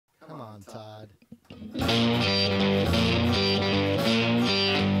on, Todd.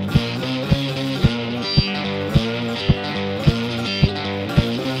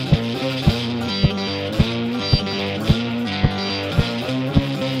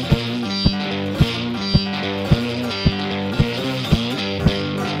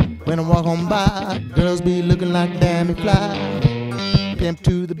 When I walk on by, girls be looking like damn fly. Pimp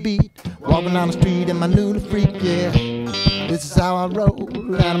to the beat, walking down the street in my new freak, yeah. This is how I roll,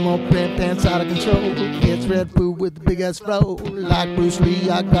 animal print pants out of control. It's red food with the big ass flow, like Bruce Lee,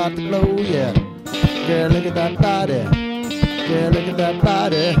 I got the glow, yeah. Girl, look at that body. Girl, look at that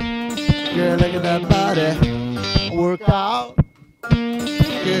body. Girl, look at that body. Work out.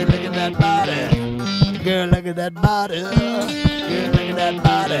 Girl, look at that body. Girl, look at that body. Girl, look at that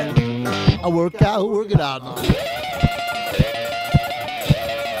body. I work it out now.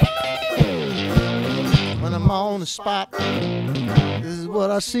 When I'm on the spot, this is what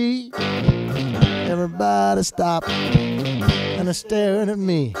I see. Everybody stop and they're staring at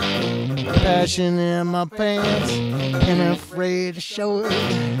me. Passion in my pants, and I'm afraid to show it.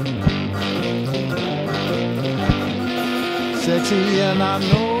 Sexy and I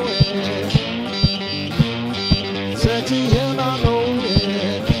know it. Sexy and I know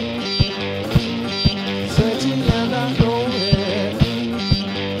it. Sexy and I know it.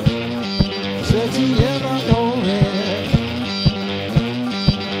 Sexy and I know it.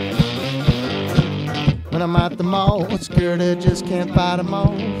 When I'm at the mall, security just can't fight them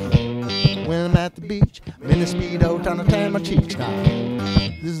all. When I'm at the beach, I'm in the Speedo trying to tan my cheeks now.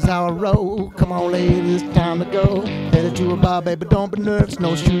 This is how I roll. Come on, lady, it's time to go. Headed to a bar, baby, don't be nervous.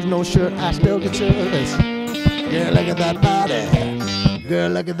 No shoes, no shirt, I still get service. Girl, look at that body. Girl,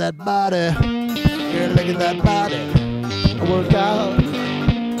 look at that body. Girl, look at that body. I work out.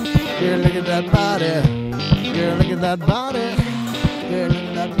 Girl, look at that body. Girl, look at that body. Girl, look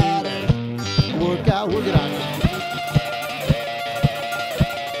at that body. I work it out.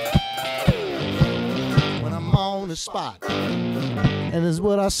 When I'm on the spot, and it's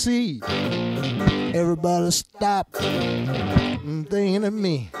what I see. Everybody stop and thinking of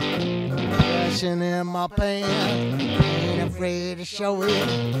me. Passion in my pants, ain't afraid to show it.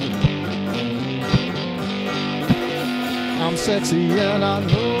 I'm sexy and I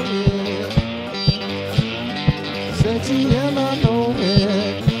know it. Sexy and I know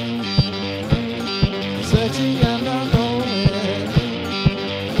it. Sexy and I know it.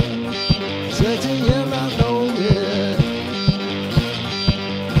 Sexy and I know it.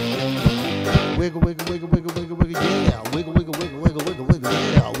 Wiggle, wiggle, wiggle, wiggle, wiggle, wiggle, yeah. Wiggle, wiggle, wiggle, wiggle, wiggle, wiggle,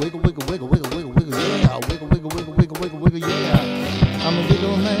 yeah. Wiggle, wiggle, wiggle, wiggle, wiggle, wiggle, yeah. Wiggle, wiggle, wiggle, wiggle, wiggle, wiggle, yeah. I'm a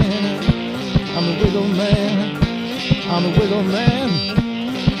wiggle man. I'm a wiggle man. I'm a wiggle man.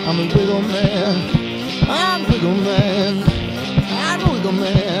 I'm a wiggle man. I'm a wiggle man. I'm a wiggle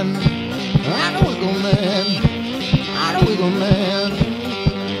man. I'm a wiggle man.